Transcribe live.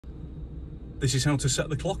This is how to set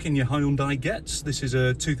the clock in your Hyundai Getz. This is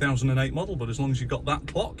a 2008 model, but as long as you've got that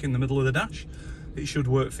clock in the middle of the dash, it should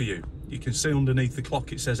work for you. You can see underneath the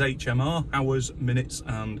clock it says HMR, hours, minutes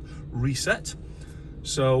and reset.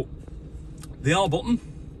 So the R button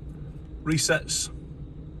resets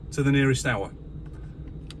to the nearest hour.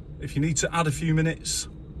 If you need to add a few minutes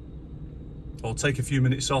or take a few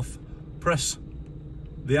minutes off, press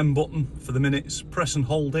the M button for the minutes, press and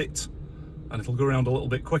hold it, and it'll go around a little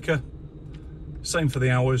bit quicker. Same for the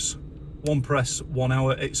hours, one press, 1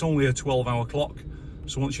 hour. It's only a 12-hour clock,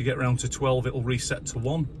 so once you get around to 12, it'll reset to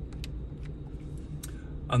 1.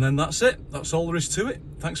 And then that's it. That's all there is to it.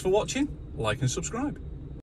 Thanks for watching. Like and subscribe.